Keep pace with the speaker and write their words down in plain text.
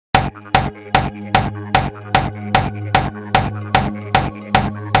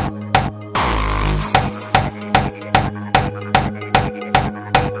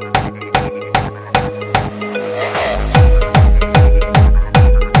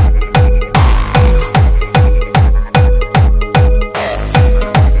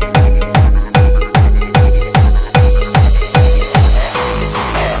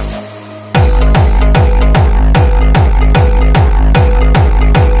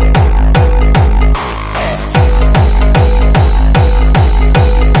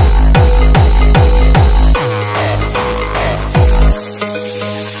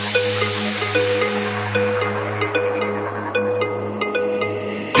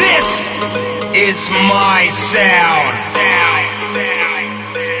It's my sound.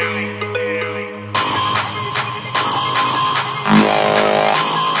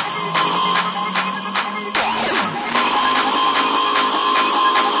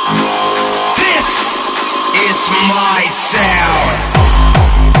 This is my sound.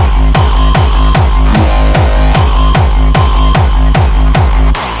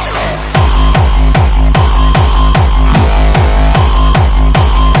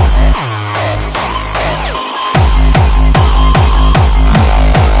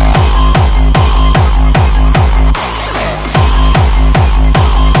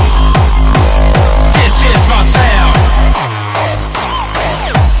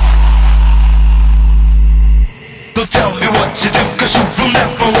 Don't tell me what to do, cause you will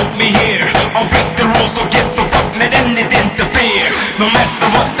never hold me here. I'll break the rules, don't give a fuck, let anything interfere. No matter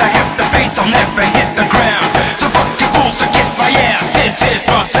what I have to face, I'll never hit the ground. So fuck you fools, so kiss my ass, this is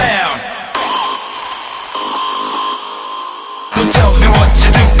my sound. Don't tell me what to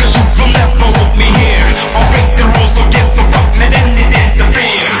do, cause you will never hold me here. I'll break the rules, don't give a fuck, let anything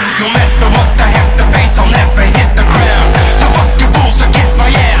interfere. No matter what I have to face, I'll never hit the ground. So fuck you fools, so kiss my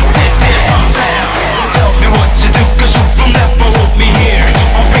ass, this is my sound. Don't tell me what to do, cause you will never hold me here.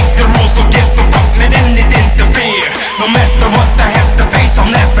 I'll break the rules, don't give a fuck, let anything interfere. No matter what I have to face, I'll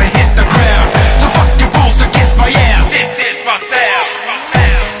never hit the ground. So fuck you fools, so kiss my ass, this is my sound.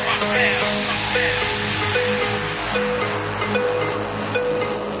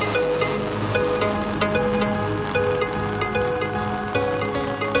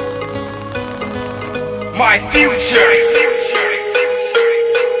 My future,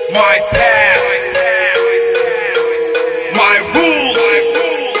 my past, my rules,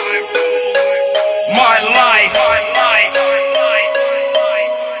 my life.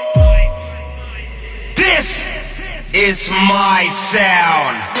 This is my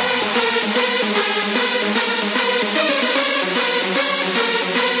sound.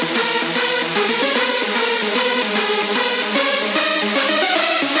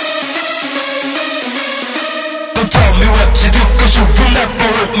 Don't tell me what to do, cause you will never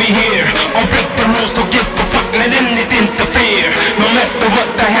hold